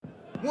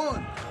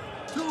1,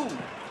 2,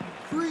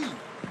 3.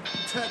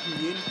 Tag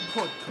Me In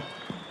podcast.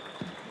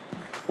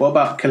 What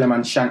about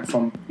Killerman Shank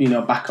from,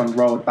 Back on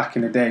Road back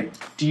in the day?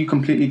 Do you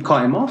completely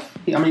cut him off?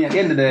 I mean, at the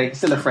end of the day, he's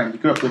still a friend. You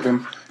grew up with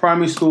him.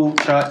 Primary school,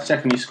 church,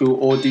 secondary school,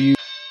 or do you,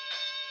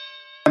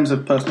 in terms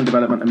of personal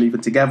development and moving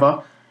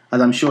together,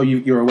 as I'm sure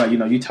you're aware,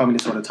 you tell me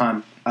this all the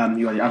time,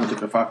 you are the average of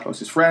your 5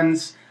 closest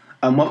friends.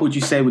 What would you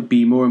say would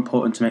be more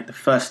important to make the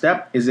first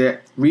step? Is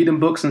it reading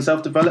books and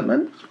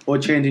self-development or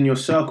changing your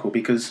circle?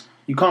 Because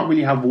you can't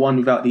really have one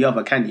without the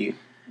other, can you?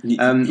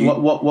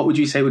 What would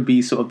you say would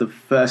be sort of the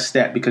first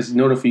step? Because in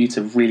order for you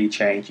to really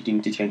change, you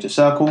need to change your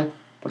circle.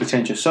 But to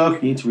change your circle,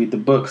 you need to read the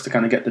books to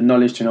kind of get the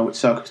knowledge to know which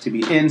circles to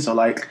be in. So,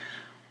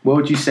 what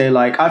would you say?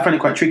 I find it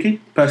quite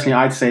tricky. Personally,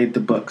 I'd say the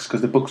books,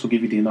 because the books will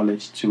give you the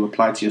knowledge to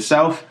apply to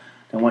yourself.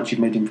 And once you've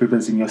made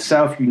improvements in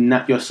yourself,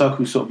 your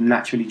circle sort of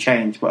naturally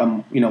change. But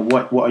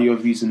what are your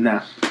views on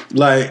that?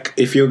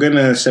 If you're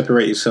gonna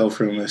separate yourself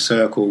from a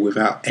circle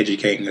without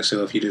educating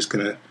yourself, you're just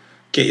gonna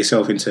get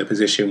yourself into a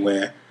position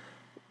where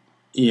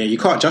you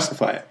can't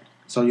justify it.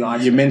 So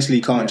you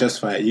mentally can't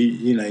justify it.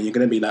 You're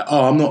gonna be like,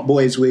 oh, I'm not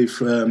boys with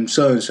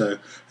so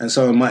and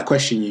someone might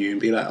question you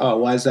and be like, oh,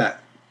 why is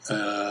that?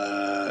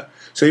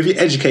 So if you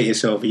educate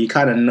yourself, you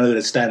kind of know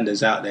the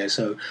standards out there.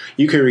 So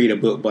you can read a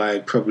book by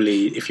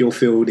probably, if your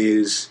field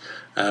is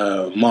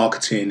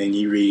marketing and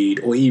you read,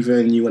 or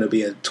even you want to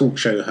be a talk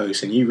show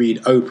host and you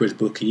read Oprah's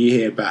book and you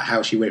hear about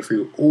how she went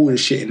through all the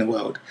shit in the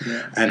world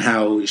and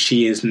how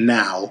she is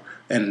now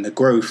and the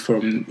growth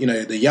from,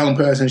 the young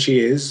person she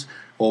is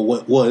or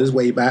what was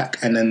way back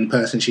and then the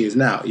person she is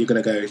now, you're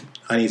going to go,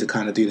 I need to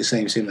kind of do the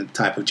similar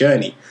type of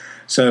journey.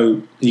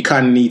 So you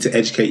kind of need to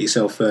educate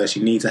yourself first.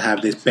 You need to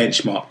have this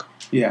benchmark.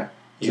 Yeah.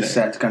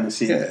 Set to kind of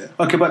see. Yeah.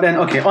 Okay, but then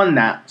on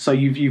that, so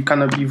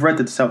you've read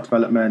the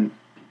self-development,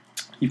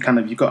 you've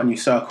got a new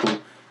circle.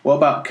 What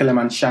about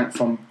Killerman Shank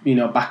from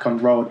Back on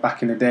Road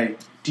back in the day?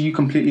 Do you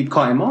completely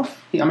cut him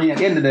off? I mean, at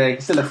the end of the day,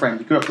 he's still a friend.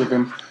 You grew up with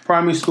him.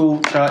 Primary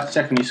school, church,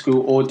 secondary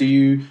school, or are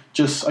you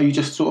just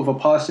sort of a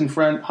passing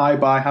friend? Hi,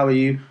 bye, how are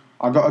you?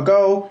 I gotta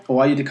go.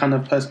 Or are you the kind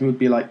of person who would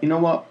be like, you know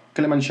what,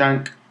 Killerman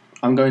Shank,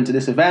 I'm going to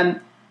this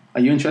event. Are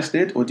you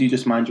interested, or do you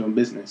just mind your own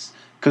business?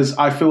 Because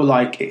I feel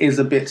like it is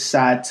a bit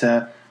sad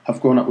to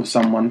have grown up with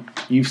someone,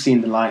 you've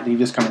seen the light, and you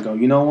just kind of go,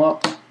 you know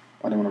what,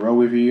 I don't want to roll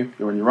with you,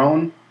 you're on your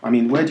own. I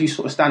mean, where do you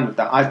sort of stand with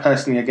that? I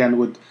personally, again,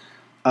 would,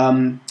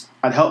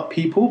 I'd help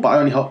people, but I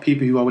only help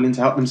people who are willing to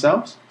help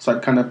themselves. So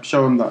I'd kind of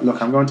show them that,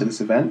 look, I'm going to this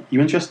event,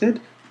 you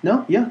interested?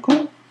 No? Yeah,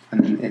 cool.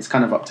 And then it's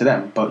kind of up to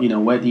them. But,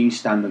 where do you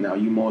stand on that? Are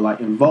you more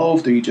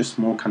involved, or are you just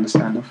more kind of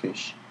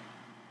standoffish?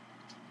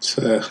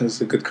 So that's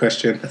a good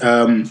question.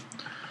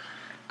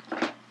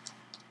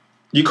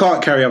 You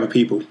can't carry other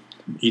people.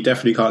 You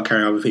definitely can't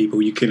carry other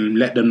people. You can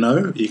let them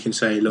know. You can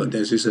say, look,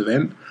 there's this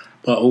event.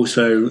 But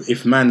also,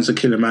 if man's a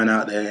killer man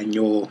out there and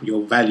your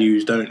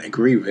values don't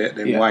agree with it,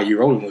 then why are you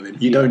rolling with him?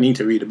 You don't need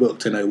to read a book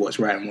to know what's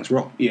right and what's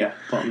wrong. Yeah,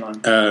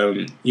 bottom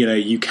line.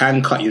 You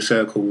can cut your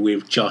circle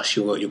with just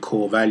your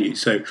core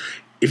values. So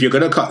if you're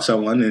going to cut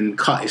someone, and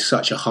cut is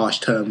such a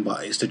harsh term,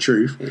 but it's the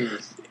truth.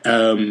 It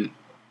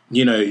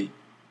is.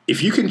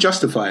 If you can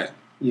justify it.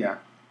 Yeah.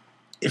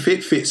 If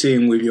it fits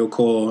in with your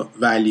core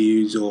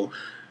values or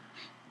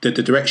the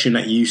direction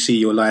that you see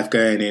your life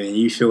going in, and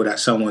you feel that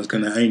someone's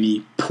going to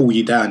only pull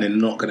you down and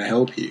not going to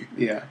help you,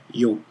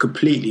 you're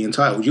completely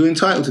entitled. You're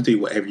entitled to do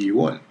whatever you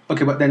want.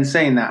 Okay, but then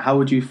saying that, how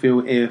would you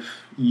feel if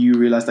you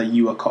realise that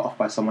you were cut off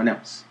by someone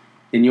else?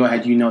 In your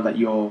head, you know that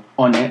you're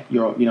on it,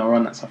 you're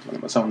on that stuff,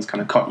 but someone's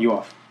kind of cut you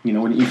off.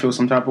 Wouldn't you feel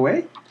some type of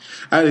way?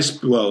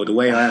 The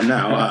way I am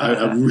now,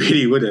 I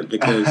really wouldn't,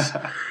 because...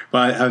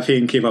 But I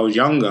think if I was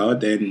younger,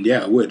 then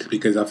I would,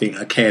 because I think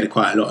I cared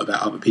quite a lot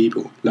about other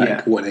people,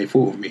 what they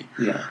thought of me.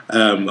 Yeah.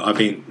 I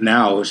think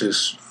now it's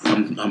just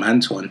I'm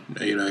Antoine.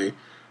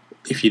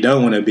 If you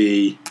don't want to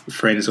be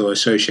friends or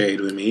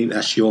associated with me,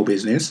 that's your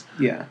business.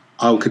 Yeah.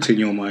 I'll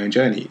continue on my own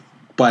journey.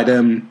 By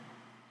them,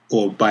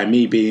 or by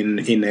me being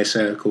in their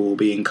circle or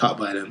being cut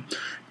by them,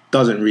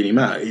 doesn't really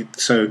matter.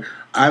 So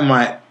I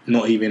might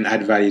not even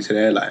add value to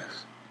their lives.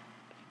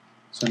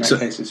 So in that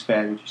case, it's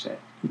fair, would you say?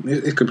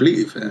 It's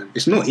completely fair.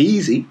 It's not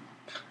easy.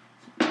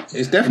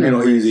 It's definitely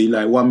not easy.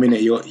 1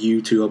 minute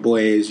you two are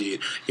boys, you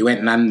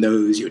went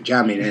Nando's, you're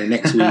jamming, and the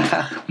next week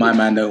my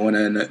man don't want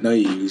to know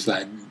you. He's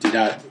like,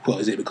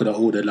 what is it? Because I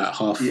ordered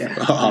half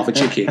a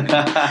chicken.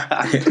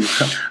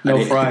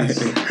 No fries.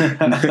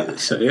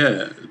 So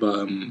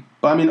but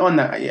I mean, on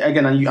that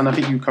again, and I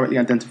think you correctly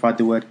identified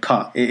the word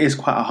cut. It is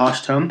quite a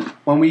harsh term.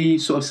 When we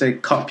sort of say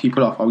cut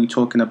people off, are we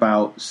talking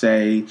about,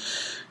 say,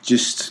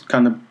 just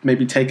kind of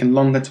maybe taking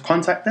longer to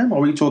contact them, or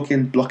are we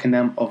talking blocking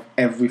them of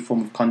every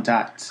form of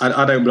contact?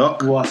 I don't block.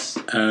 That's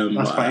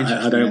quite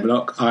interesting. I don't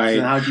block.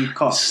 So how do you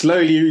cut?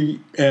 Slowly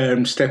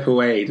step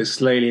away, just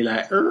slowly and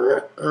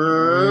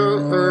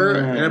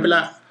I'll be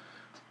like,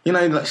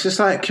 it's just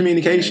like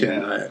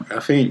communication. Yeah. I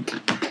think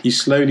you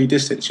slowly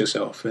distance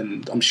yourself,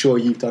 and I'm sure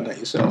you've done that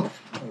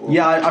yourself.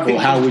 I think.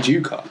 Or how would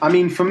you cut? I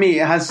mean, for me,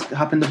 it has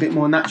happened a bit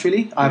more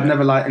naturally. I've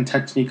never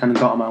intentionally kind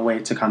of got on my way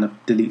to kind of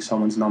delete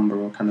someone's number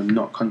or kind of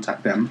not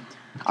contact them.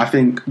 I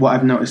think what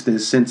I've noticed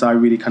is since I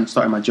really kind of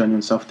started my journey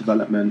on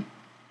self-development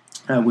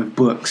with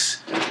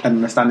books and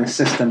understanding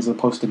systems as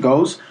opposed to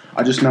goals,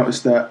 I just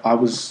noticed that I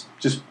was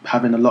just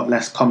having a lot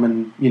less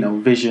common,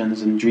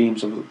 visions and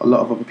dreams of a lot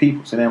of other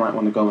people. So they might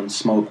want to go and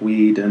smoke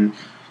weed and,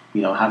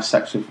 have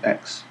sex with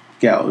ex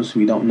girls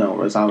who we don't know.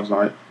 Whereas I was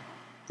like,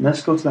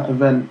 let's go to that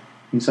event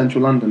in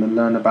central London and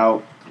learn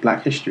about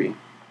Black history.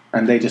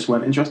 And they just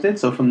weren't interested.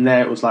 So from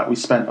there, it was like we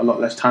spent a lot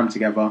less time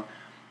together.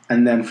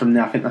 And then from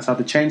there, I think that's how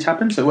the change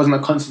happened. So it wasn't a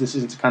conscious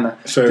decision to kind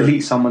of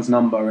delete someone's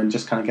number and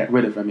just kind of get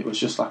rid of them. It was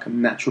just like a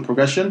natural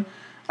progression.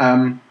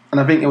 And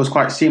I think it was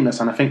quite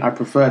seamless. And I think I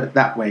preferred it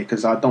that way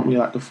because I don't really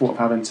like the thought of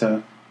having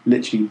to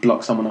literally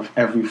block someone off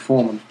every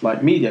form of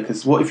like media.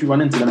 Because what if you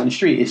run into them on the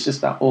street? It's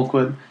just that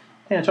awkward.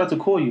 Hey, I tried to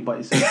call you, but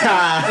it's just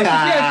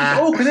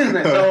awkward, isn't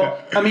it? So,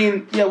 I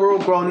mean, yeah, we're all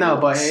grown now,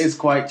 but it is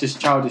quite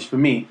just childish for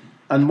me.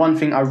 And one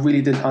thing I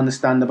really did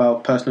understand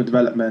about personal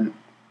development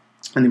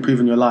and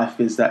improving your life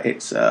is that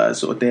it's a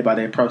sort of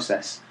day-by-day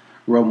process.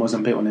 Rome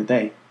wasn't built in a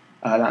day,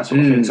 that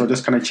sort of thing. So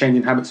just kind of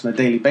changing habits on a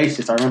daily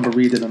basis. I remember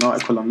reading an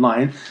article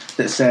online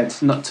that said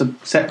not to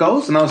set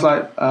goals. And I was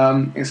like,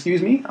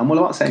 excuse me, I'm all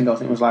about setting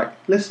goals. And it was like,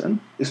 listen,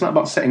 it's not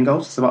about setting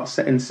goals, it's about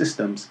setting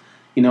systems.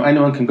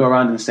 Anyone can go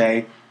around and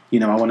say,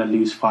 I want to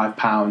lose 5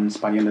 pounds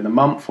by the end of the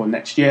month or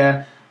next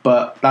year.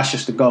 But that's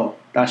just a goal.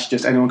 That's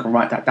just, anyone can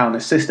write that down. The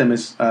system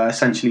is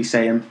essentially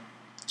saying,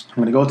 I'm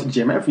going to go to the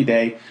gym every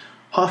day,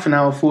 half an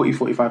hour, 40,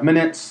 45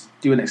 minutes,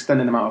 do an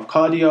extended amount of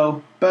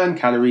cardio, burn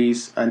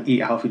calories, and eat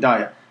a healthy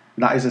diet.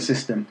 That is a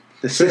system.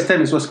 The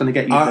system is what's going to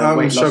get you the weight loss.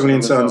 I'm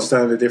struggling to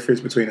understand the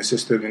difference between a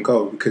system and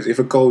goal, because if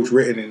a goal's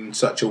written in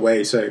such a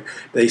way, so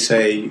they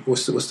say,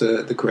 what's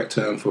the correct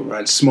term for it,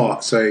 right?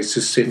 SMART, so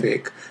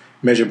specific,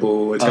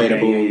 measurable,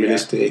 attainable,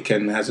 realistic,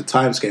 and has a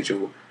time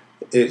schedule,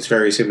 it's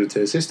very similar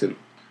to a system.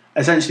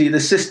 Essentially, the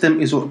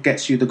system is what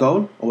gets you the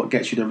goal or what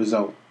gets you the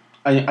result.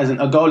 As in,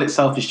 a goal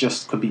itself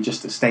could be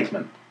just a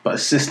statement, but a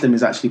system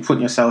is actually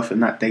putting yourself in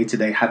that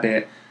day-to-day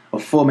habit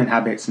of forming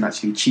habits and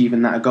actually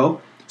achieving that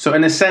goal. So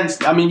in a sense,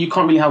 I mean, you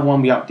can't really have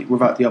one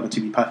without the other, to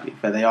be perfectly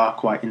fair. They are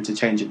quite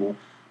interchangeable.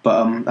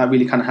 But that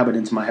really kind of hammered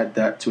into my head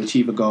that to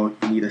achieve a goal,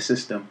 you need a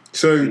system.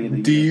 So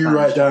do you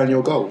write down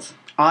your goals?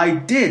 I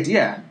did,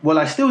 yeah. Well,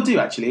 I still do,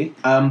 actually.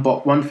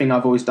 But one thing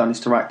I've always done is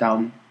to write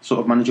down sort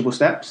of manageable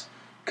steps.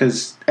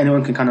 Because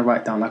anyone can kind of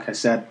write down, like I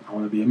said, I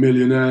want to be a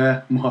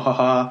millionaire, I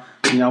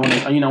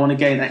want to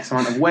gain X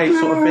amount of weight,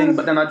 sort of thing.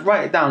 But then I'd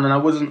write it down, and I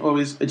wasn't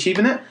always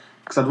achieving it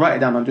because I'd write it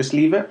down and just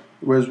leave it.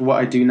 Whereas what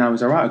I do now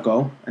is I write a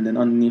goal, and then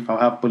underneath I'll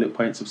have bullet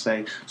points of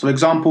so for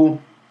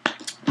example,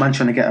 man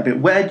trying to get a bit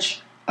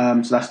wedge,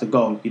 so that's the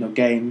goal.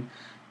 Gain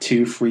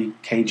 2-3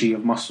 kg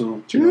of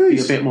muscle, be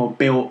a bit more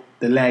built,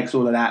 the legs,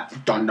 all of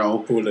that. Don't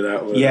know all of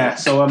that. Yeah,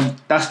 so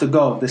that's the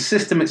goal. The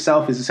system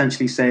itself is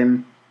essentially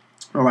saying,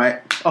 all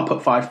right, up at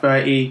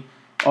 5:30,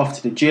 off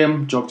to the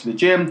gym, jog to the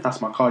gym.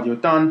 That's my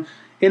cardio done.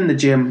 In the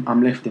gym,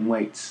 I'm lifting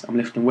weights.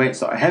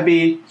 That are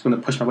heavy. It's going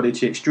to push my body to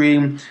the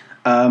extreme.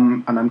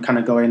 And I'm kind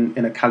of going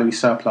in a calorie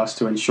surplus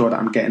to ensure that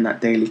I'm getting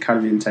that daily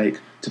calorie intake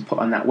to put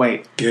on that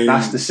weight. Yes.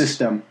 That's the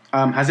system.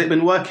 Has it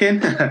been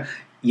working?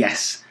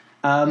 Yes.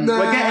 We're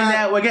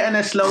getting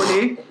there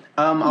slowly.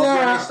 I'll be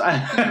honest.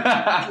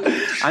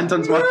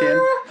 Anton's mocking.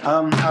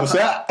 What's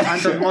that?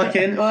 Anton's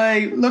mocking.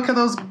 Oi, look at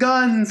those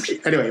guns.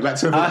 Anyway, back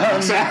to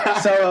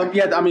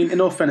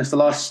in all fairness, the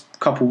last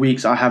couple of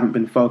weeks I haven't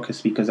been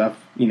focused because I've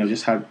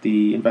just had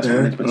the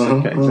investment management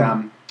certificate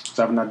exam,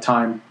 so I haven't had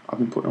time. I've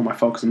been putting all my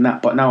focus on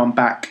that. But now I'm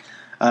back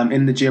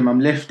in the gym.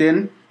 I'm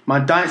lifting. My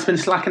diet's been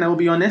slacking. I will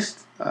be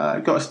honest.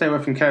 Got to stay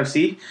away from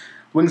KFC.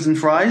 Wings and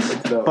fries.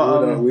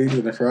 Wings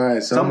and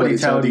fries. Somebody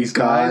tell these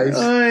guys.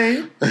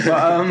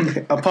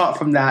 But apart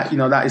from that,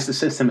 that is the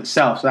system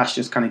itself. So that's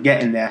just kind of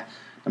getting there.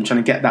 I'm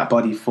trying to get that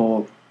body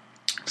for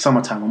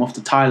summertime. I'm off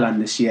to Thailand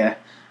this year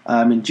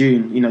in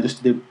June, just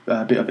to do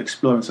a bit of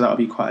exploring. So that'll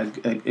be quite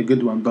a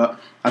good one. But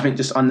I think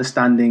just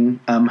understanding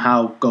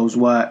how goals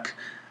work,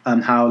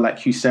 how,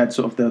 like you said,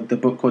 sort of the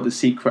book called The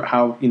Secret,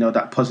 how,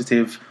 that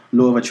positive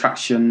law of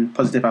attraction,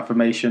 positive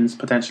affirmations,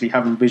 potentially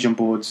having vision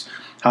boards,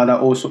 how that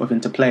all sort of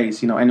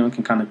interplays. Anyone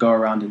can kind of go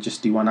around and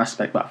just do one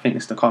aspect, but I think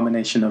it's the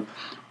combination of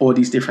all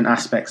these different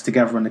aspects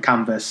together on the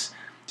canvas,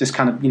 just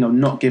kind of,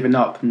 not giving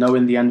up,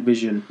 knowing the end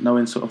vision,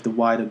 knowing sort of the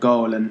wider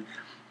goal and,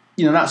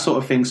 that sort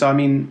of thing. So, I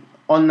mean,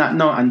 on that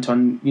note,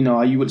 Anton,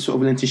 are you sort of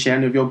willing to share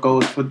any of your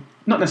goals for,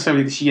 not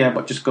necessarily this year,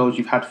 but just goals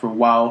you've had for a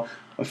while,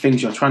 or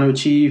things you're trying to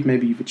achieve,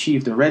 maybe you've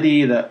achieved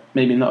already that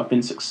maybe not have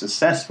been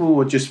successful,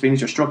 or just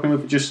things you're struggling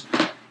with, just...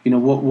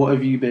 what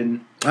have you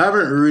been? I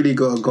haven't really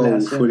got a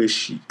goal for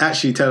this.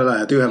 Actually, tell a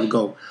lie, I do have a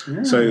goal.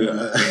 Yeah. So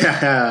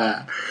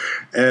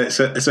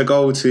it's a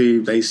goal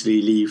to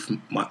basically leave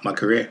my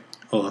career.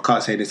 Oh, I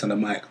can't say this on the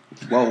mic.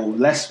 Whoa,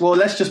 let's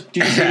just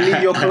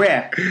leave your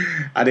career.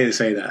 I didn't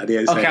say that.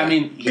 Okay, I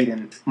mean, he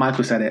didn't.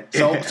 Michael said it.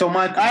 So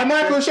Michael. Hey,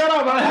 Michael, shut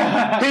up,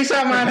 man. Peace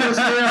out, Michael.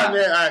 All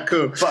right,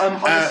 cool. But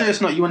on a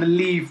serious note, you want to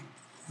leave.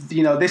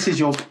 This is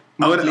your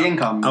monthly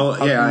income. I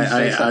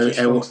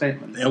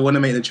want to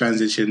make the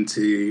transition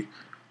to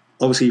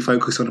obviously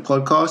focus on the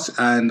podcast,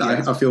 and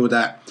Yeah. I feel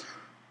that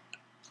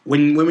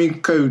when we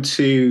go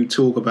to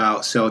talk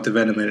about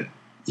self-development,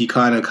 you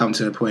kind of come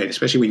to a point,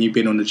 especially when you've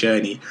been on the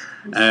journey,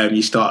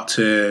 you start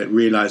to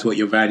realise what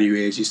your value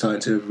is, you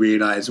start to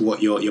realise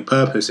what your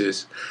purpose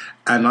is.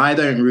 And I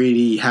don't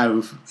really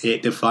have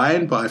it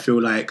defined, but I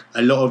feel like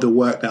a lot of the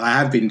work that I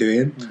have been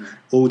doing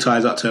all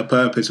ties up to a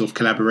purpose of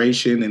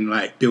collaboration and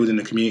like building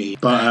a community.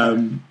 But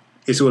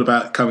it's all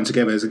about coming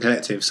together as a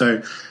collective.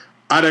 So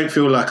I don't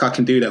feel like I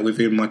can do that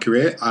within my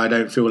career. I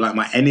don't feel like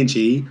my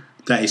energy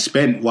that is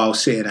spent while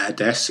sitting at a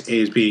desk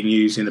is being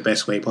used in the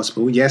best way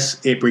possible.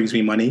 Yes, it brings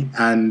me money,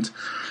 and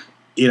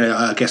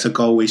I guess a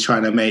goal is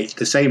trying to make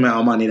the same amount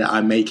of money that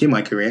I make in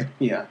my career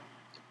Yeah.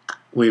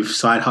 with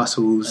side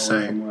hustles.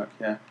 Away from work,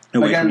 yeah.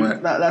 Away Again, from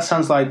work. that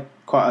sounds like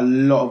quite a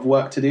lot of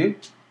work to do.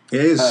 It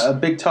is. A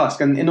big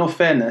task. And in all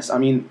fairness, I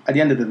mean, at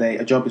the end of the day,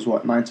 a job is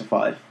 9 to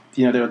 5.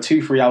 There are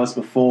 2-3 hours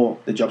before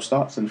the job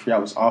starts and 3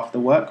 hours after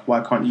work.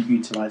 Why can't you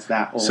utilise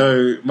that? Or,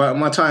 so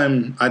my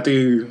time I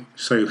do.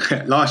 So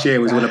last year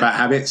was all about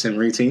habits and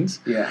routines.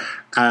 yeah.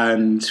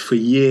 And for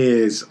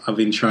years, I've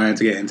been trying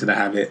to get into the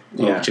habit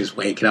Yeah. of just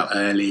waking up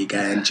early,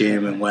 going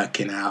gym and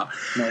working out,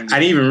 No,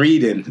 and even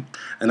reading.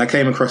 And I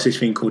came across this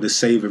thing called the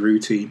Savor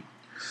routine.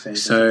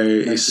 So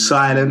it's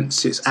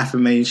silence, it's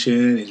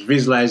affirmation, it's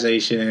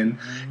visualization,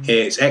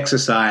 it's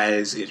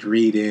exercise, it's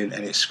reading,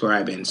 and it's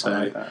scribing. I So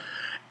like that.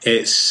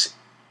 it's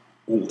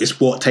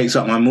what takes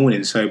up my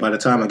morning. So by the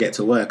time I get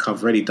to work,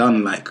 I've already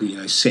done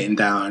sitting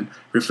down,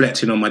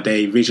 reflecting on my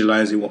day,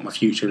 visualizing what my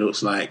future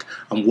looks like.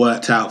 I'm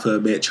worked out for a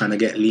bit, trying to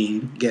get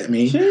lean. Get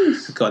me?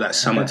 Jeez. Got that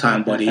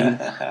summertime body.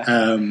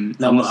 I'm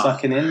No not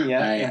sucking in,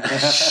 yeah.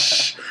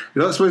 Shh.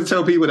 You're not supposed to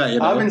tell people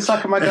that. I've been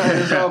sucking my gut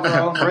as well,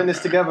 bro. We're in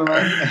this together,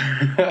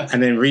 man.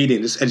 And then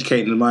reading, just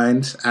educating the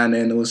mind, and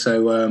then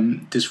also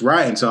just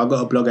writing. So I've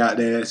got a blog out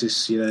there. It's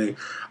just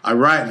I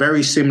write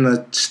very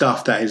similar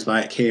stuff that is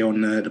like here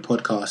on the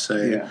podcast. So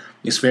Yeah.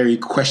 it's very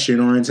question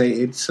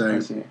orientated. So I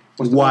see.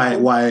 What's the blog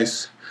called? why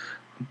is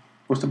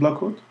What's the blog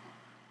called?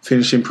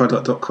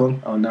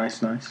 finishingproduct.com. Oh, nice.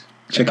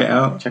 Check it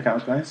out. Check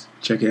out, guys.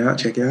 Check it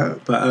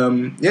out.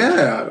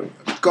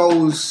 But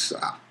goals.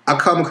 I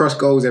come across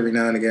goals every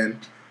now and again.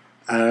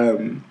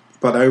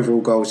 But the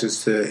overall goal is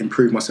just to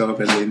improve myself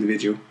as an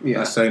individual. Yeah.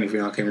 That's the only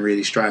thing I can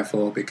really strive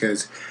for,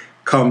 because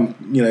come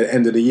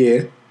end of the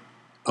year,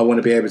 I want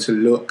to be able to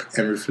look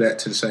and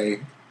reflect and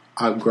say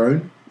I've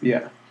grown.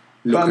 Yeah.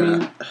 Look But, I at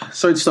mean,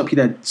 sorry to stop you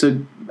there.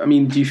 So, I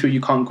mean, do you feel you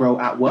can't grow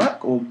at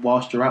work, or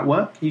whilst you're at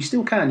work? You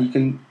still can. You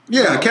can.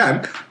 yeah, I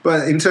can.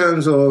 But in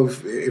terms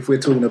of if we're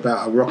talking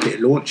about a rocket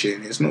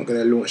launching, it's not going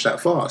to launch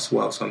that fast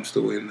whilst I'm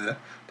still in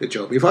the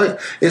job.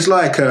 It's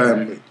like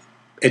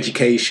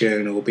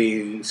education or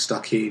being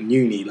stuck in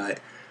uni.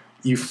 Like,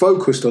 you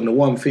focused on the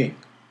one thing.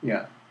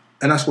 Yeah.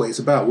 And that's what it's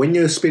about. When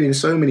you're spinning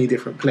so many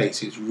different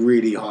plates, it's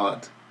really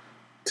hard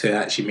to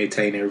actually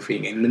maintain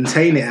everything and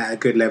maintain it at a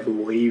good level,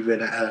 or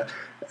even at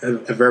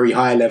a very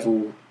high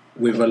level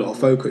with a lot of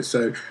focus.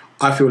 So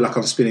I feel like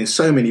I'm spinning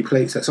so many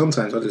plates that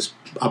sometimes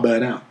I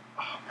burn out.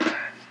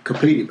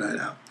 Completely burn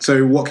out.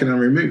 So what can I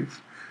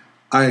remove?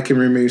 I can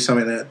remove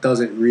something that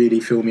doesn't really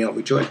fill me up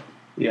with joy.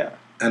 Yeah.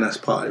 And that's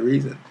part of the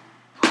reason.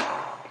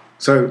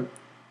 So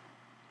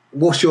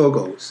what's your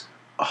goals?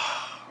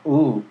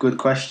 Ooh, good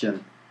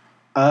question.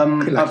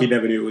 Like you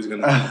never knew it was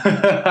going to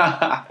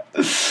happen.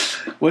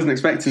 Wasn't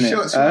expecting it.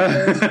 Shots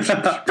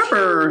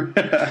Pepper.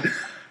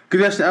 Good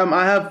question.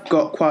 I have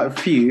got quite a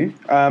few.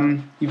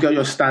 You've got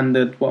your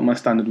standard. What are my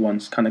standard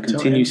ones? Kind of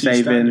continue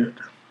saving.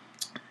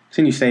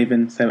 Continue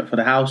saving. Save it for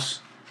the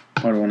house.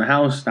 Order on a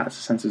house. That's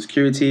a sense of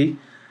security.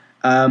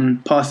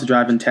 Pass the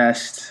driving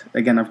test.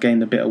 Again, I've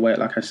gained a bit of weight,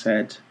 like I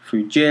said,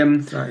 through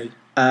gym. Right.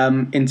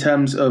 In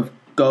terms of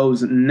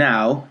goals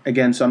now,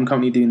 again, so I'm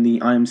currently doing the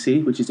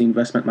IMC, which is the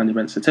Investment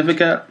Management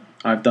Certificate.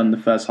 I've done the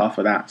first half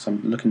of that, so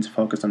I'm looking to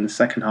focus on the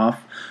second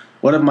half.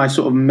 One of my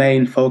sort of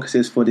main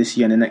focuses for this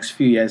year and the next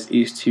few years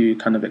is to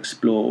kind of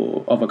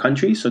explore other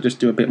countries, so just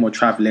do a bit more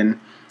traveling,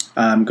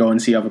 go and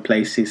see other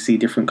places, see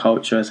different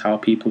cultures, how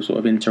people sort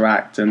of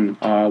interact and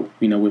are,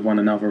 with one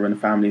another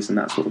and families and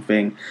that sort of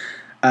thing.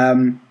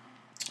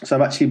 So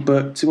I've actually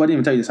booked, well, I didn't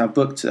even tell you this, I've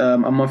booked,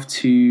 I'm off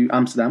to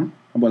Amsterdam.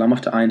 Well, I'm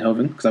off to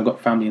Eindhoven because I've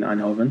got family in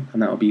Eindhoven,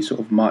 and that will be sort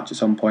of March at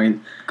some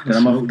point. Then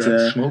I'm off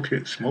to Smoke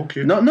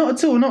it. not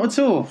at all.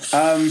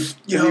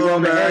 Yo,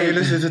 man,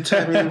 this is a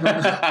technique.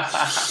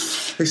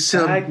 It's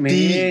some Tag me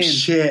deep in.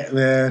 shit,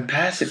 man.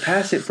 Pass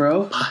it,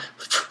 bro.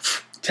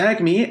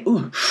 Tag me.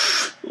 Ooh.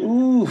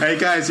 Hey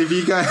guys, if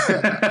you want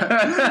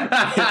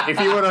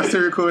us to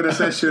record a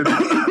session,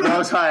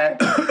 whilst high,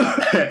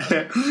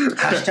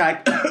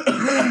 hashtag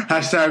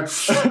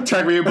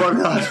tag me in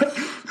podcast.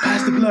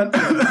 Pass the blunt.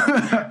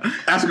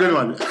 That's a good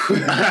one.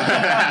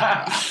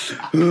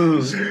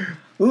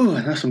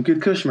 Ooh, that's some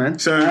good kush, man.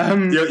 So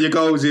your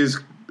goals is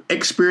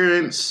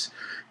experience,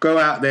 go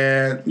out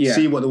there, Yeah.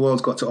 see what the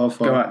world's got to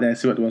offer. Go out there,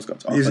 see what the world's got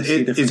to offer. see Is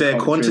different there a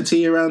cultures.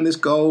 quantity around this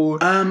goal?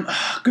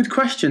 Good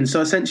question.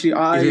 So essentially,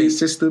 Is it a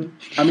system?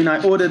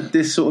 I ordered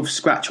this sort of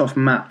scratch-off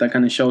map that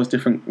kind of shows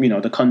different,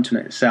 the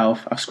continent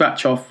itself. I've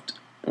scratch-offed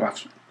well,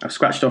 I've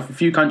scratched off a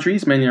few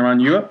countries, mainly around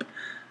Europe,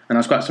 and I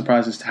was quite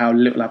surprised as to how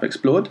little I've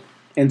explored.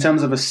 In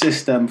terms of a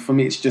system, for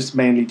me, it's just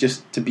mainly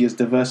just to be as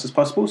diverse as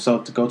possible. So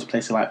to go to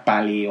places like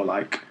Bali or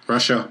like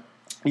Russia.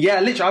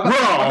 Yeah, literally.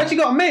 I've actually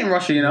got a mate in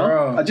Russia, you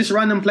know. Just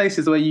random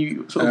places where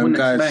you sort of wouldn't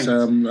guys,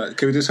 expect.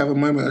 can we just have a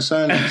moment of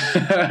silence?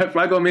 If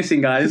I go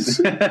missing, guys.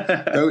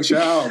 Don't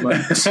shout out,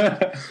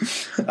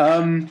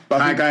 man.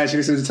 Hi, guys. You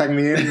listen to Tag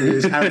Me In.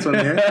 It's Anton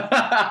here.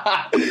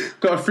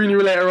 Got a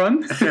funeral later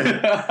on.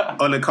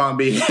 Ola can't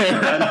be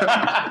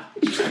here.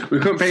 We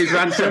couldn't pay his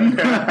ransom.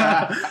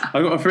 I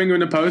got a finger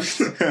in the post.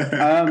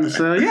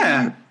 So,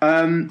 yeah.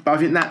 But I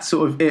think that's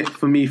sort of it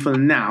for me for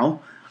now.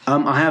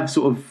 I have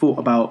sort of thought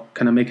about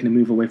kind of making a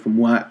move away from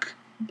work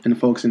and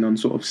focusing on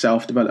sort of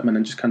self-development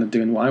and just kind of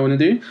doing what I want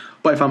to do.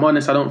 But if I'm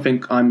honest, I don't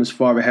think I'm as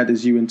far ahead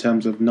as you in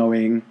terms of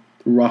knowing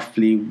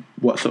roughly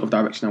what sort of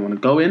direction I want to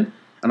go in.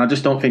 And I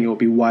just don't think it would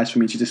be wise for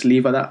me to just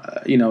leave at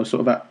that, sort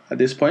of at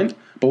this point.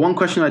 But one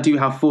question I do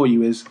have for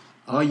you is...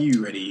 Are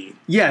you ready?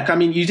 Yeah, I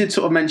mean, you did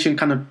sort of mention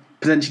kind of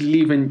potentially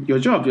leaving your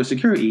job, your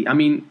security. I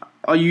mean,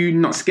 are you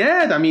not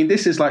scared? I mean,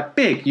 this is like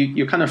big.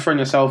 You're kind of throwing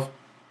yourself...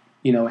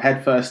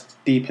 head first,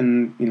 deep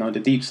in, the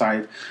deep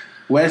side.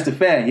 Where's the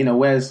fear?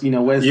 Where's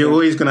You're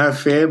always going to have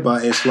fear,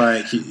 but it's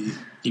like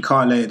you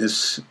can't let it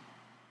just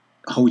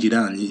hold you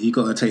down. You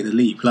got to take the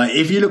leap. Like,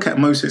 if you look at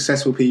most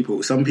successful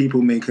people, some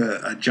people make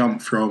a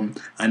jump from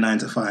a 9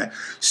 to 5.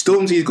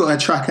 Stormzy's got a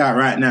track out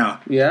right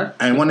now. Yeah.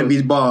 And one of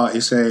his bars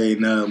is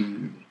saying,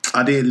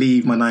 I didn't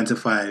leave my 9 to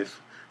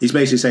 5. He's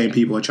basically saying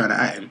people are trying to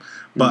at him.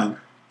 But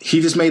he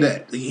just made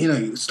it,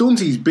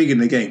 Stormzy's big in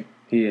the game.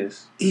 He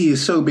is. He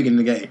is so big in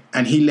the game,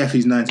 and he left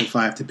his 9 to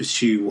 5 to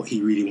pursue what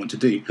he really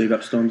wanted to do. Big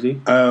up Stormzy.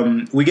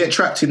 We get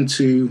trapped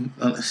into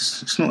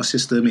it's not a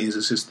system; it is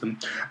a system.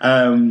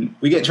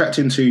 We get trapped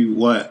into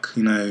work,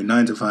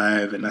 9 to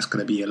 5, and that's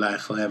going to be your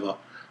life forever.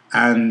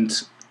 And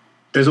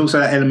there's also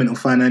that element of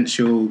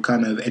financial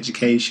kind of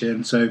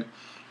education. So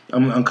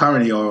I'm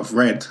currently I've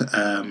read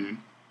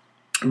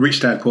Rich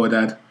Dad Poor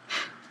Dad.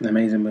 An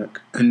amazing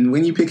book. And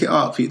when you pick it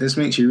up, it just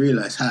makes you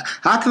realise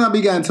how can I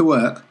be going to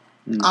work?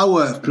 I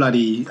work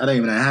bloody, I don't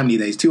even know how many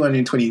days,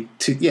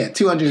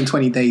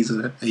 220 days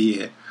a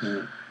year.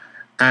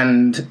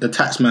 And the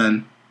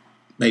taxman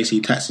basically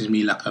taxes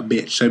me like a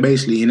bitch. So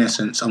basically, in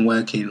essence, I'm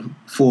working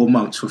 4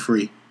 months for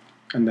free.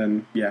 And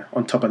then,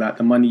 on top of that,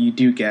 the money you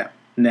do get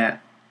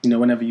net,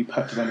 whenever you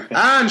purchase anything.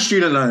 And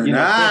student loan.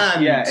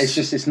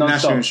 It's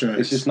non-stop. Insurance.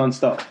 It's just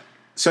non-stop.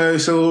 So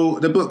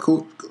the book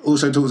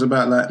also talks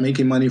about like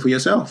making money for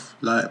yourself.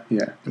 Like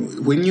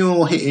when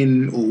you're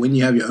hitting or when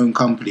you have your own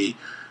company,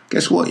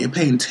 guess what? You're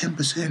paying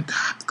 10%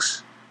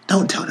 tax.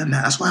 Don't tell them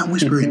that. That's why I'm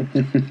whispering.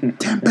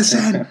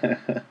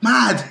 10%.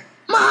 Mad.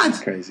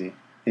 It's crazy.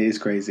 It is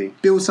crazy.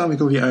 Build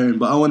something of your own,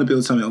 but I want to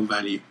build something of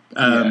value.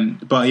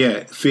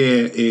 But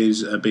fear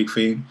is a big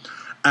thing.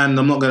 And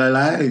I'm not going to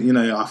lie,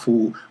 I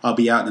thought I'll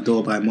be out the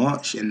door by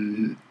March.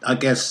 And I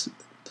guess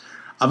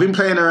I've been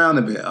playing around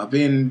a bit. I've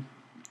been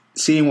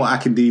seeing what I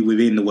can do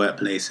within the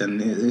workplace.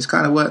 And it's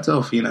kind of worked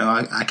off.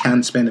 I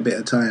can spend a bit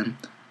of time.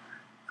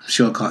 I'm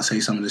sure I can't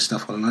say some of this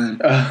stuff online.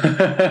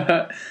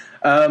 Let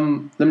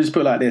me just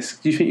put it like this.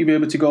 Do you think you'll be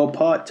able to go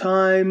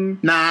part-time?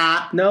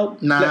 Nah. No?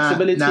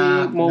 Flexibility?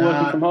 More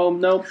working from home?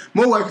 No?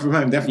 More working from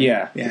home, definitely.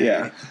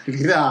 Yeah.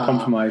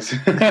 Compromise.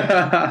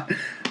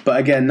 But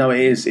again, no,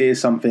 it is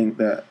something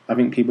that I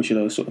think people should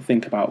always sort of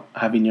think about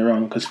having your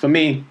own. Because for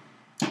me,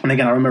 and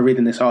again, I remember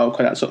reading this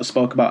article that sort of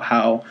spoke about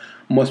how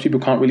most people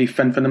can't really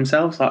fend for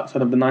themselves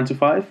outside of the 9 to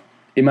 5.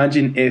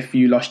 Imagine if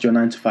you lost your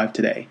 9 to 5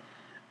 today.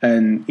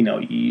 And,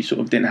 you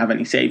sort of didn't have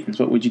any savings,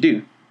 what would you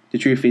do? The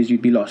truth is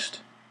you'd be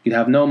lost. You'd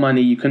have no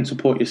money, you couldn't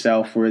support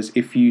yourself, whereas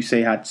if you,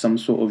 say, had some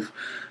sort of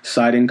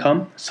side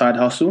income, side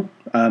hustle,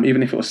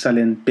 even if it was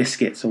selling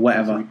biscuits or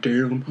whatever,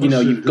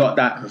 you've got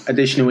that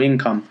additional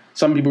income.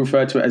 Some people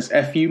refer to it as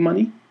FU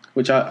money,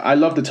 which I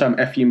love the term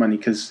FU money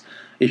because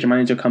if your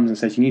manager comes and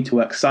says you need to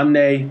work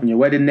Sunday on your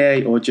wedding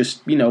day or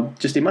just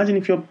imagine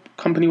if your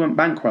company went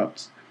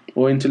bankrupt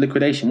or into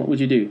liquidation, what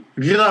would you do?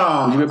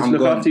 Yeah, would you be able to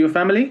look after your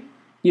family?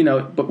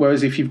 But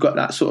whereas if you've got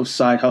that sort of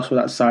side hustle,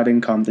 that side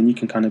income, then you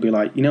can kind of be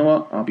like, you know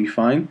what, I'll be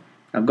fine.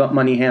 I've got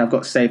money here, I've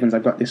got savings,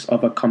 I've got this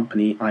other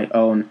company I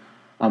own.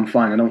 I'm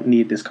fine, I don't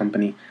need this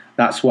company.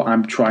 That's what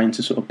I'm trying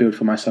to sort of build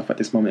for myself at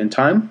this moment in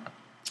time.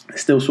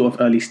 It's still sort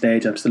of early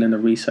stage, I'm still in the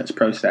research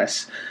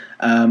process.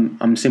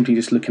 I'm simply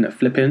just looking at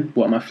flipping.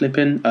 What am I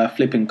flipping?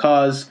 Flipping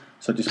cars.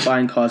 So just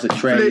buying cars at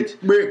trade.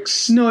 Flip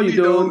bricks. No,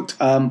 you don't.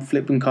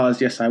 Flipping cars,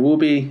 yes, I will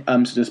be.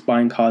 So just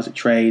buying cars at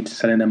trade,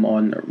 selling them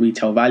on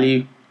retail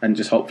value, and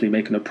just hopefully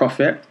making a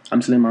profit.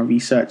 I'm still in my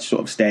research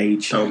sort of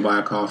stage. Don't buy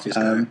a car off this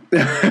guy.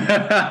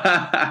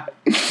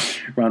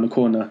 Around the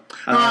corner.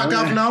 Alright,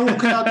 Governor, what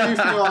can I do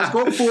for you? It's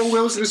got 4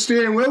 wheels and a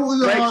steering wheel.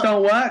 Brakes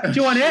don't work. Do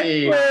you want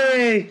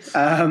it?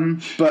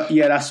 But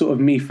yeah, that's sort of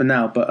me for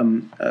now. But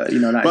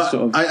that's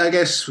sort of. I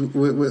guess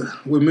we're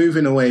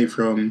moving away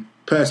from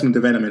personal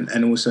development,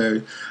 and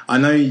also I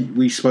know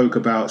we spoke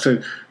about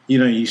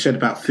you said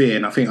about fear,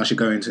 and I think I should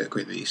go into it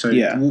quickly. So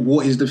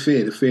what is the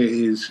fear? The fear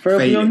is fear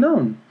of the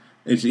unknown.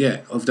 It's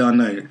of the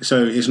unknown.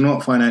 So it's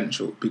not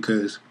financial,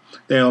 because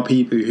there are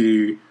people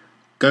who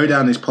go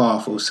down this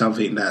path of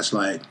something that's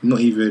like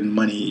not even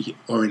money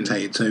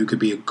orientated. So it could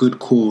be a good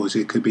cause.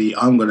 It could be,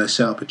 I'm going to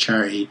set up a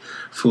charity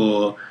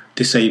for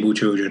disabled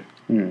children,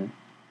 and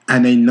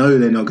they know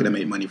they're not going to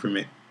make money from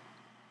it,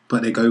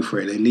 but they go for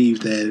it. They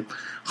leave their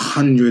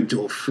 100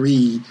 or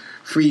three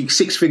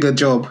six-figure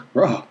job.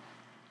 Bro,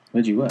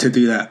 where'd you work? To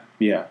do that.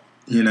 Yeah.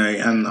 You know,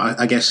 and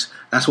I guess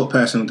that's what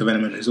personal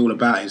development is all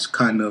about, is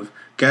kind of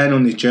going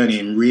on this journey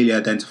and really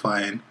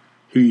identifying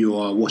who you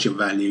are, what your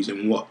values,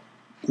 and what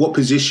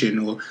position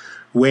or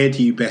where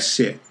do you best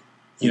sit.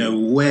 You know,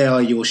 where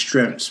are your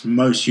strengths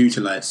most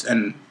utilised?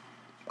 And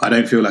I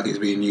don't feel like it's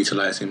being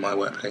utilised in my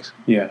workplace.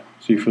 Yeah.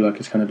 So you feel like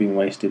it's kind of being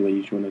wasted where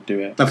you just want to do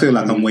it? I feel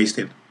like I'm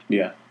wasted.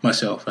 Yeah.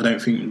 Myself. I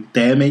don't think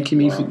they're making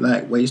me feel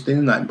like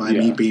wasting. Like by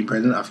me being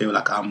present, I feel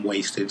like I'm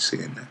wasted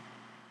sitting there.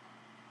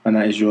 And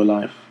that is your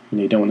life. You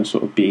know, you don't want to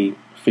sort of be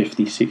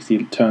 50,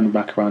 60, turn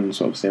back around and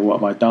sort of say, what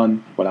have I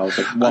done? Well, I was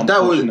like one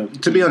portion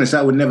of... To be honest,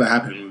 that would never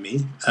happen with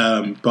me.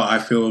 But I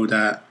feel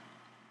that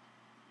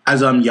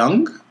as I'm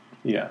young,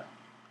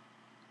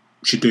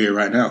 should do it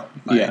right now.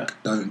 Like,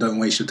 don't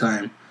waste your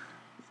time.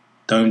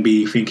 Don't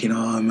be thinking,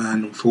 oh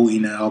man, I'm 40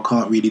 now, I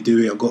can't really do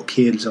it. I've got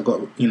kids, I've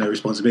got,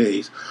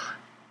 responsibilities.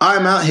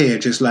 I'm out here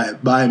just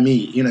like by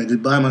me,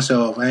 just by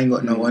myself. I ain't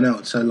got no one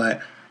else. So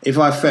like, if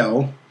I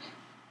fell,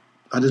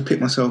 I just pick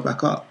myself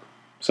back up.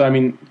 So I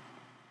mean,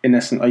 in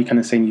essence, are you kind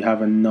of saying you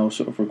have a no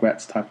sort of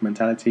regrets type of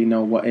mentality?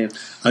 No what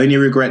ifs? I only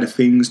regret the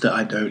things that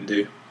I don't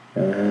do.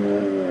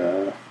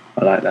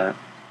 I like that.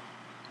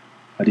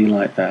 I do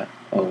like that.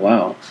 Oh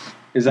wow.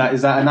 Is that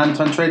an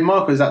Anton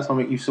trademark, or is that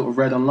something you've sort of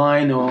read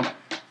online, or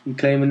you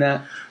claiming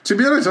that? To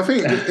be honest, I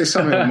think it's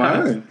something of my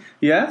own.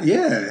 Yeah?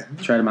 Yeah.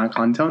 Trademark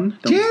Anton?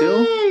 Don't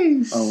steal?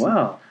 Oh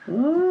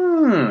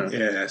wow.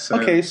 Yeah. So.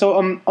 Okay,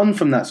 so on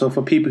from that, so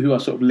for people who are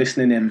sort of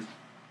listening in,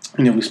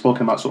 we've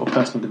spoken about sort of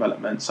personal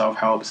development,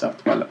 self-help,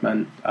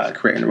 self-development,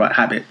 creating the right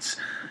habits.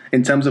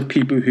 In terms of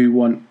people who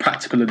want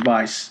practical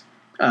advice,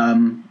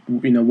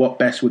 what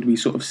best would we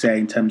sort of say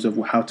in terms of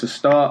how to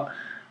start,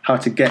 how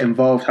to get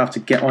involved, how to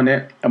get on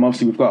it? And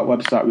obviously we've got a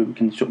website where we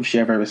can sort of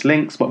share various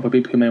links, but for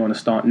people who may want to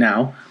start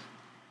now,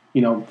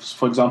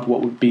 for example,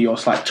 what would be your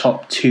like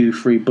top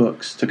 2-3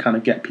 books to kind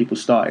of get people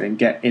started and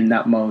get in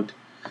that mode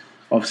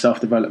of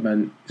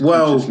self-development?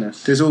 Well,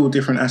 there's all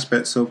different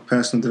aspects of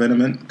personal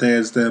development.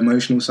 There's the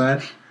emotional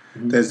side,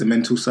 there's the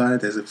mental side,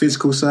 there's the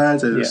physical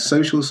side, there's the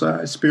social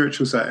side,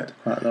 spiritual side.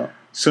 Quite a lot.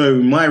 So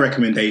my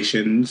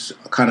recommendations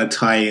kind of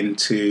tie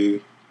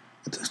into,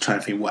 I'm just trying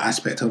to think what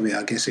aspect of it.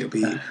 I guess it'll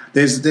be,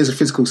 there's a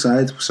physical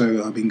side,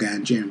 so I've been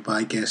going gym, but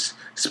I guess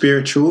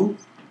spiritual,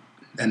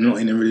 and not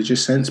in a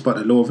religious sense, but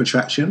the law of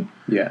attraction.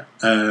 Yeah.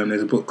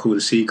 There's a book called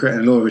The Secret,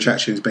 and the law of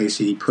attraction is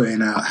basically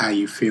putting out how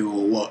you feel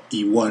or what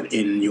you want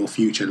in your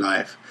future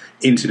life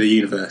into the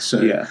universe.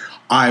 So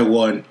I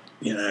want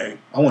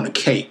a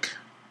cake.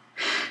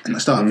 And I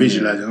start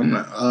visualizing. I'm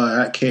like, oh,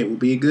 that cake will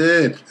be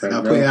good. And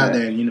I put it out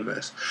there in the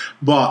universe.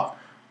 But,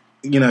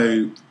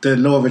 the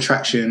law of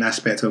attraction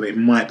aspect of it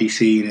might be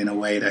seen in a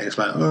way that it's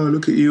like, oh,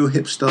 look at you,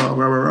 hipster,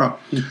 rah, rah, rah.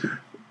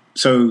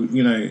 So,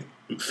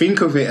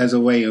 think of it as a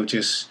way of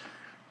just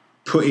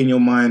putting your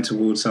mind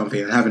towards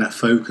something and having that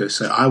focus.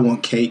 So I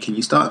want cake, and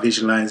you start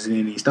visualizing it,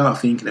 and you start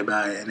thinking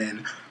about it, and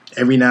then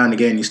every now and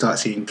again you start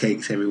seeing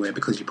cakes everywhere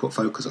because you put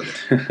focus on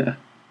it.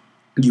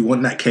 You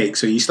want that cake,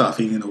 so you start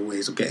thinking of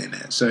ways of getting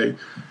there. So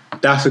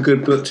that's a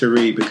good book to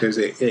read because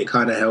it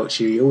kind of helps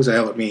you. It also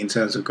helped me in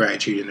terms of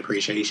gratitude and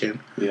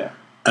appreciation. Yeah.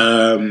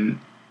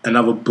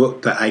 Another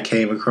book that I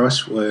came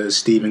across was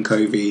Stephen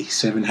Covey,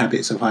 7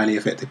 Habits of Highly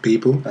Effective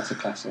People. That's a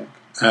classic.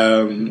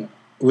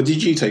 What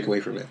did you take away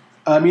from it?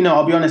 I'll be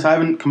honest, I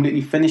haven't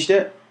completely finished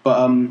it,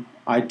 but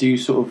I do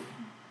sort of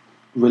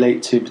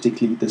relate to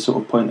particularly the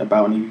sort of point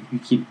about, and you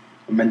keep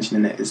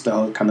mentioning it, is the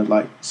whole kind of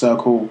like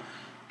circle.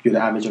 You're the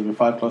average of your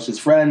 5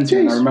 closest friends.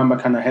 And I remember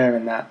kind of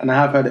hearing that, and I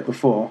have heard it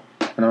before,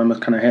 and I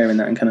remember kind of hearing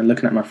that and kind of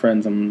looking at my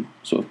friends and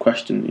sort of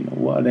questioning,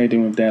 what are they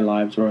doing with their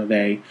lives, or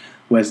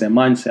where's their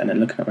mindset? And then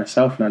looking at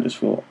myself, and I just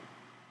thought,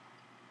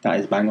 that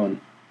is bang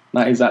on.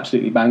 That is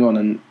absolutely bang on.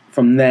 And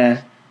from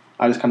there,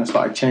 I just kind of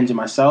started changing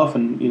myself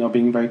and,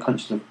 being very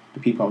conscious of the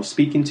people I was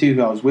speaking to,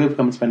 who I was with,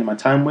 who I'm spending my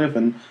time with,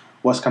 and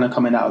what's kind of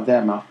coming out of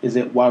their mouth. Is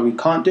it why we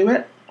can't do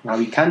it, why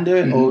we can do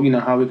it, or,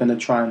 how we're going to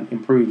try and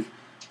improve?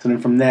 So then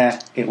from there,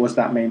 it was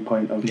that main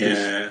point of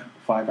just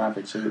 5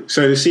 average.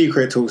 So The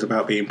Secret talks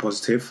about being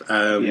positive.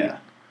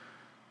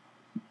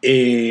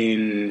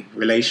 In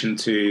relation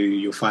to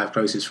your 5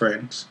 closest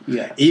friends.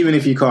 Yeah. Even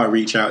if you can't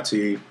reach out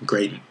to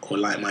great or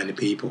like-minded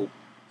people,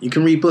 you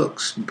can read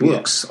books.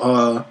 Books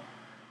are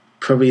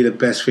probably the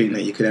best thing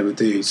that you could ever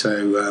do.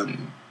 So,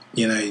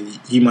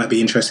 you might be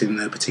interested in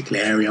a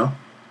particular area,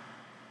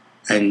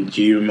 and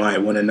you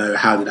might want to know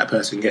how did that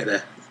person get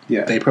there.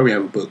 Yeah. They probably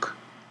have a book.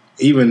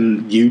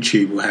 Even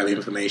YouTube will have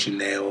information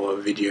there, or a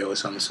video of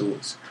some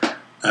sorts.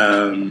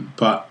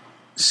 But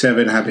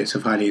 7 Habits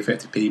of Highly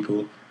Effective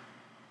People,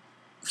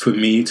 for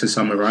me, to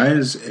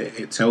summarize,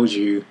 it tells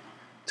you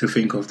to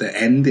think of the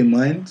end in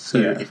mind. So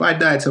if I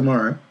die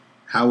tomorrow,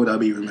 how would I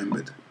be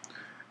remembered?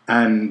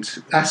 And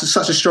that's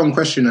such a strong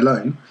question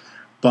alone.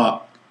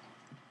 But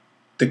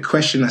the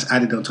question that's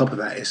added on top of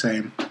that is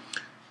saying,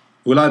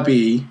 will I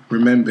be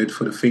remembered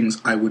for the things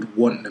I would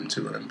want them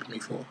to remember me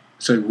for?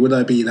 So would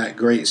I be that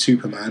great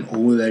Superman, or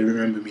will they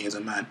remember me as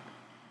a man?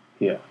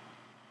 Yeah.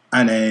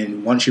 And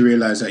then once you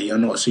realise that you're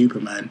not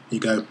Superman, you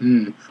go,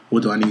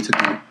 what do I need to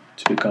do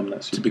to become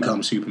that Superman? To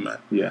become Superman?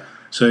 Yeah.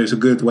 So it's a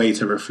good way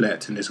to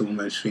reflect, and it's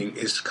almost think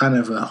it's kind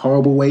of a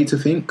horrible way to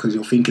think because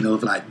you're thinking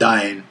of like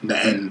dying, the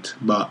end,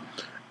 but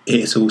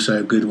it's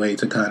also a good way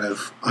to kind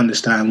of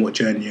understand what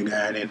journey you're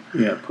going in.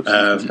 Yeah.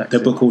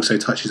 The book also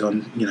touches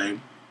on,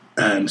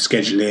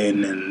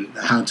 scheduling and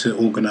how to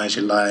organise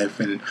your life,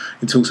 and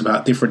it talks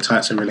about different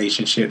types of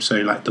relationships. So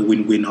like the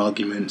win-win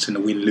arguments and the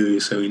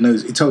win-lose. So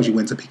it tells you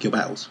when to pick your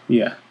battles.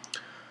 Yeah.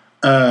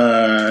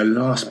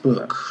 Last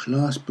book.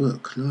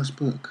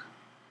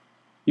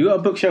 You got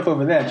a bookshelf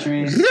over there,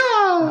 Therese.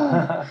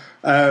 No.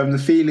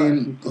 The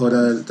feeling or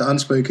the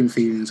unspoken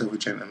feelings of a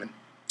gentleman.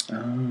 Oh,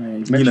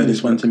 you mentioned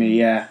this one to me.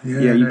 Yeah.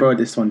 You borrowed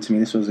this one to me.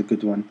 This was a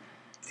good one.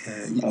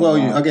 Yeah. Well,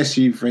 I guess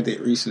you've read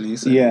it recently.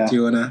 So do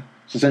you wanna?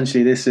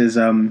 Essentially, this is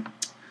a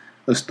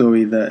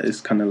story that is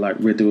kind of like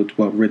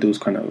riddles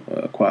kind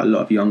of quite a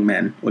lot of young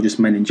men, or just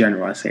men in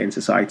general, I say, in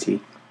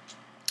society.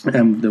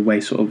 The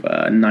way sort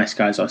of nice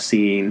guys are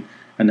seen,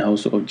 and the whole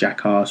sort of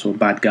jackass or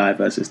bad guy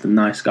versus the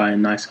nice guy,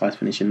 and nice guys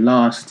finishing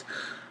last.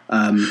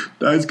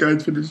 Nice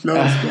guys finish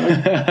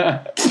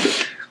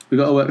last. We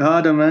got to work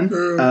harder,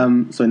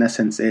 man. So in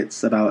essence,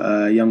 it's about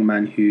a young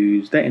man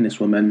who's dating this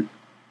woman.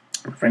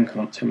 A friend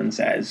comes up to him and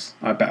says,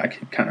 I bet I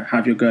could kind of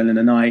have your girl in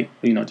the night,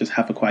 just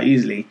have her quite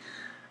easily.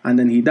 And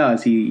then he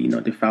does. He,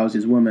 defiles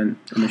his woman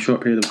in a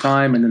short period of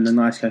time, and then the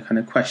nice guy kind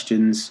of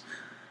questions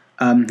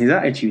his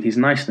attitude, his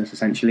niceness,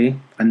 essentially,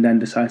 and then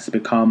decides to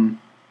become,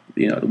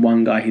 the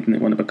one guy he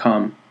didn't want to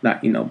become.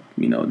 That,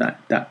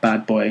 that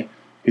bad boy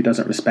who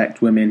doesn't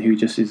respect women, who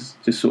just is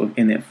just sort of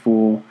in it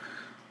for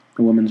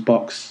a woman's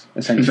box,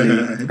 essentially.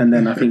 And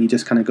then I think he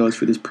just kind of goes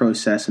through this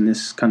process and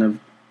this kind of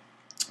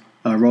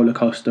roller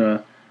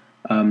coaster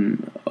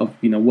of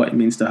what it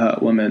means to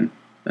hurt a woman,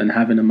 and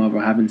having a mother,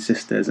 having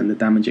sisters, and the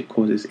damage it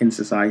causes in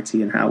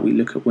society, and how we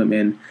look at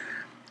women,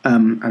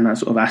 and that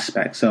sort of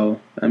aspect. So,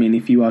 I mean,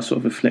 if you are sort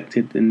of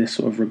afflicted in this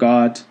sort of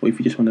regard, or if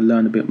you just want to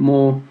learn a bit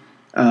more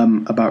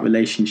about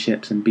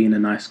relationships and being a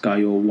nice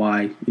guy, or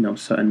why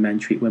certain men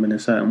treat women a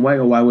certain way,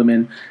 or why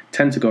women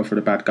tend to go for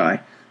the bad guy,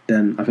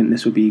 then I think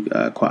this would be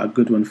quite a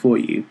good one for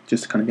you,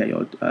 just to kind of get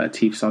your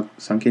teeth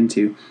sunk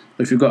into.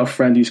 If you've got a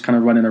friend who's kind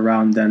of running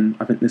around, then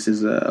I think this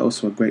is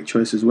also a great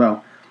choice as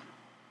well.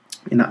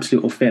 In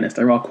absolute all fairness,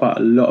 there are quite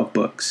a lot of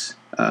books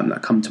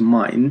that come to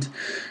mind.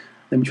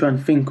 Let me try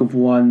and think of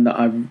one that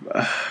I've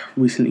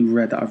recently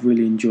read that I've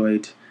really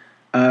enjoyed.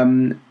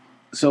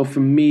 So for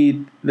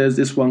me, there's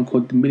this one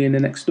called The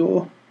Millionaire Next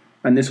Door,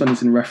 and this one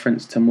is in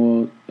reference to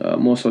more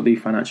so the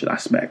financial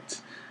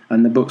aspect.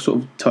 And the book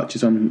sort of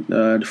touches on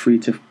the three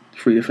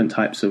different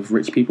types of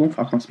rich people.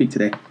 I can't speak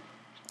today.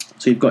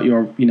 So you've got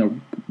your,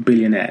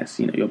 billionaires,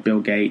 your Bill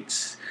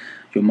Gates,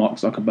 your Mark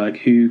Zuckerberg,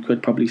 who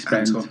could probably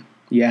spend... Anton.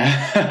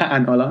 Yeah,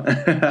 and Ola.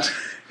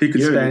 Who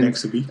could spend...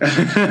 next to me.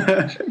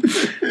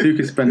 Who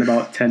could spend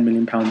about £10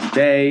 million a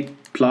day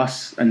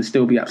plus and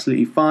still be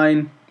absolutely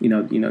fine.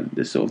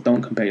 This sort of,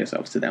 don't compare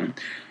yourselves to them.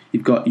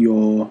 You've got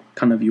your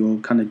kind of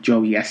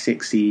Joey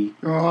Essexy,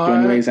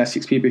 Johnny Ray's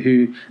Essex people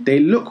who, they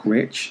look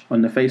rich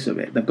on the face of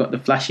it. They've got the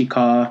flashy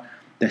car,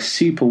 the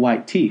super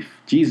white teeth,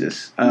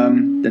 Jesus,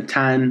 the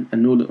tan,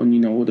 and all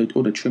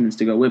the trimmings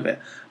to go with it.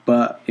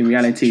 But in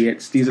reality,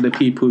 these are the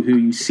people who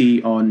you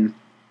see on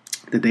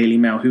the Daily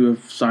Mail who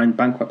have signed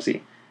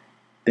bankruptcy.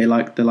 They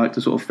like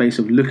the sort of face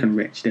of looking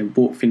rich. They've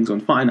bought things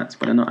on finance,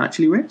 but they're not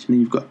actually rich. And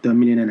then you've got the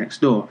millionaire next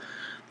door.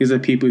 These are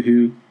people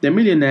who, they're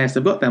millionaires,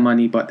 they've got their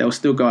money, but they'll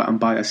still go out and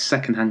buy a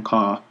second-hand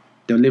car.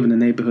 They'll live in a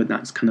neighborhood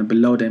that's kind of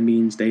below their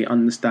means. They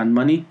understand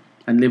money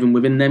and living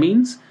within their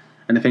means.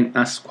 And I think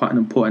that's quite an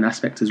important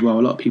aspect as well.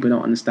 A lot of people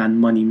don't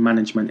understand money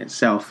management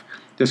itself.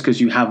 Just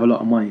because you have a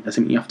lot of money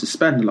doesn't mean you have to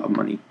spend a lot of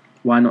money.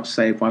 Why not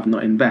save? Why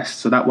not invest?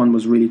 So that one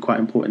was really quite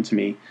important to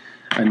me,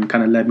 and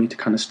kind of led me to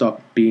kind of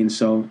stop being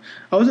so...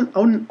 I wasn't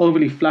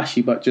overly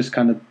flashy, but just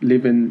kind of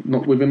living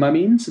not within my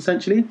means,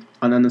 essentially,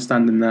 and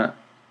understanding that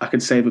I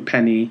could save a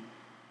penny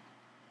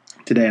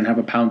today and have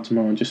a pound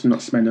tomorrow and just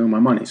not spend all my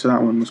money. So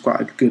that one was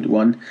quite a good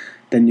one.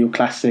 Then your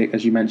classic,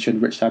 as you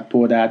mentioned, Rich Dad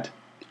Poor Dad,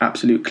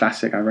 absolute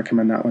classic. I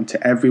recommend that one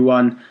to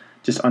everyone.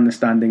 Just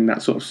understanding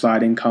that sort of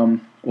side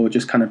income, or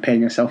just kind of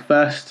paying yourself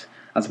first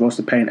as opposed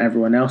to paying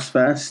everyone else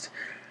first.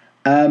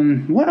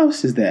 What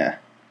else is there?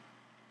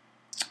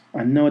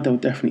 I know there'll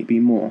definitely be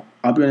more.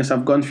 I'll be honest,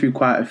 I've gone through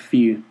quite a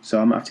few, so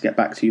I'm going to have to get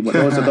back to you. But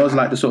those are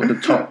like the sort of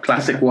the top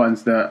classic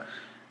ones that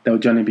they'll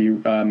generally be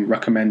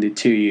recommended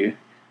to you.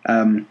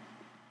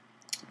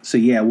 So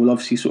yeah, we'll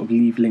obviously sort of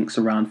leave links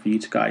around for you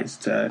guys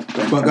to...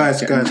 But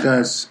guys,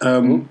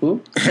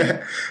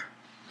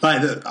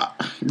 like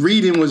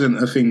reading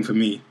wasn't a thing for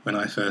me when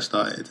I first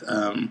started.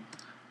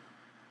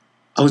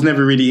 I was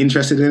never really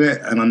interested in it,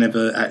 and I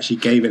never actually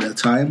gave it a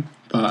time.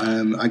 But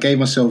I gave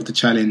myself the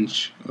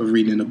challenge of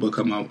reading a book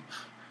a month.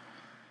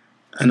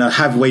 And I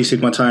have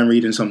wasted my time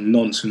reading some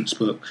nonsense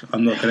books.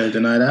 I'm not going to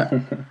deny that.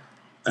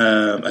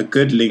 A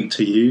good link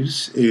to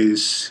use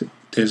is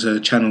there's a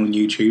channel on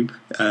YouTube,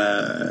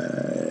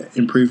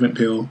 Improvement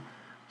Pill,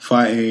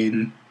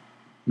 Fighting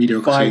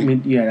Mediocrity.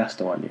 Yeah, that's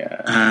the one,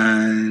 yeah.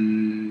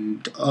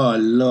 And, oh,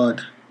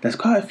 Lord. There's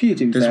quite a few,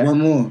 There's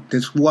one more.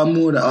 There's one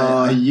more that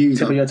I use.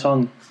 Tip of your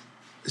tongue.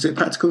 Is it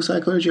Practical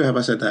Psychology, or have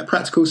I said that?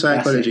 Practical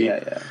Psychology.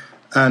 Yeah.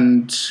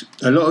 And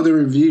a lot of the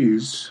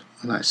reviews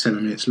are like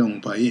 7 minutes long,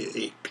 but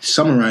it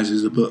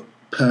summarises the book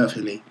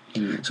perfectly.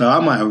 So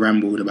I might have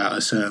rambled about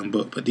a certain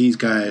book, but these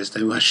guys,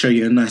 they will show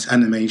you a nice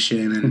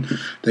animation and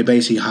they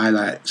basically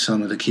highlight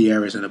some of the key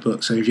areas in the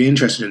book. So if you're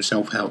interested in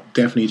self-help,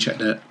 definitely check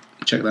that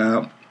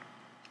out.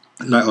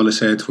 Like Ola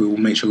said, we will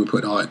make sure we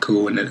put the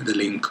article and the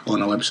link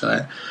on our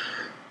website.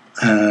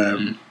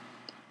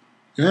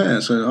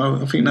 So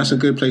I think that's a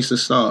good place to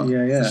start.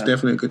 Yeah. It's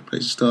definitely a good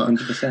place to start.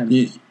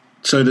 100%.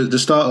 So the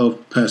start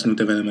of personal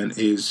development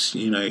is,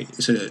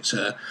 it's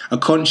a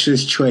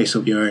conscious choice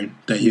of your own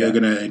that you're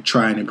going to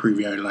try and improve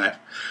your own life.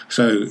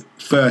 So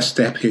first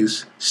step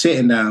is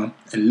sitting down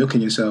and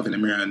looking yourself in the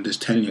mirror and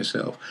just telling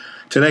yourself,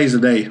 today's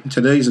the day.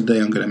 Today's the day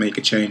I'm going to make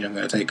a change. I'm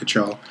going to take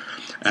control.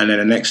 And then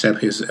the next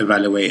step is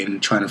evaluating,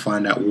 trying to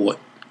find out what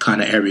kind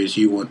of areas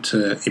you want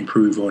to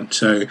improve on.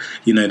 So,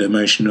 the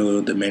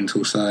emotional, the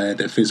mental side,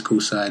 the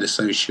physical side, the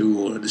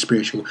social, the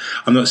spiritual.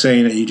 I'm not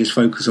saying that you just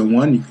focus on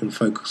one, you can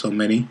focus on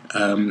many.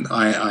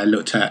 I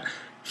looked at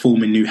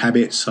forming new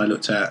habits. I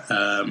looked at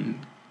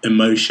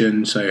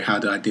emotion, so how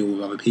do I deal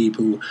with other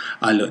people.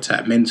 I looked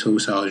at mental,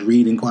 so I was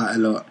reading quite a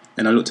lot.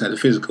 And I looked at the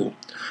physical.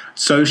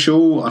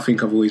 Social, I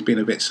think I've always been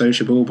a bit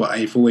sociable, but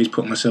I've always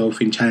put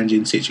myself in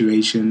challenging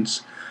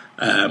situations.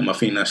 I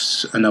think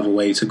that's another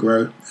way to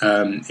grow.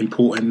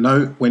 Important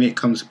note when it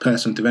comes to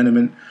personal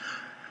development,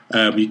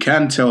 you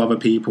can tell other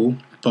people,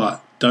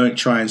 but don't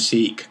try and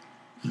seek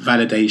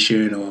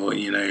validation or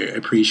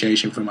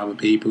appreciation from other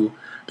people,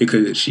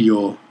 because it's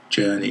your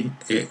journey.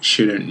 It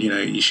shouldn't,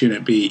 you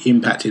shouldn't be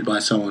impacted by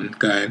someone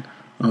going,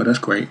 "Oh, that's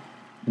great,"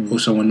 or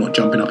someone not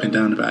jumping up and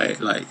down about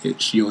it. Like,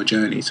 it's your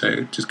journey,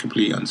 so just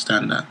completely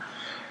understand that.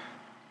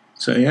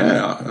 So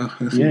I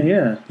think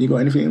you got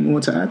anything more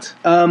to add?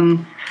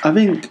 I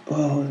think. What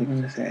was I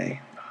going to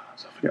say?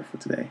 So I forget for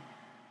today.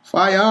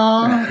 Fire.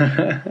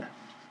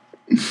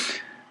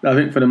 I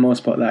think for the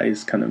most part that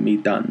is kind of me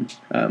done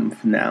for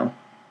now.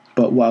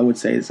 But what I would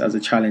say is, as a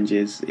challenge,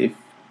 is if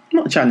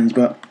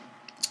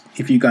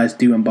you guys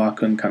do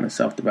embark on kind of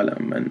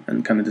self-development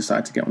and kind of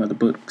decide to get one of the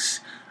books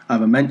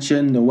either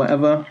mentioned or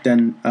whatever,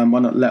 then why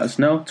not let us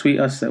know? Tweet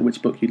us at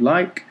which book you'd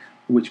like,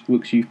 which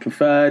books you've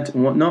preferred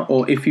and whatnot,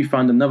 or if you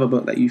found another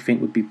book that you think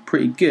would be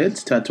pretty good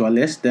to add to our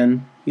list,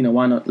 then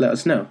why not let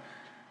us know.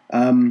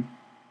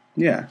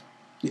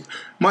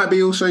 Might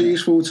be also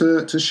useful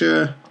to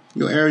share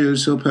your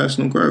areas of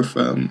personal growth.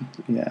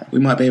 We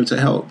might be able to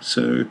help,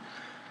 so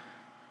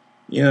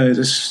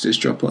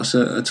just drop us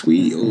a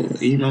tweet or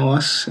email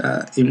us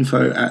at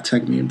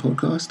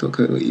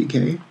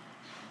info@tagmeinpodcast.co.uk.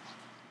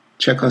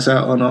 Check us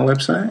out on our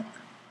website.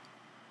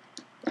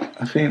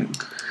 I think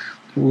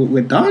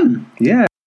we're done. Yeah.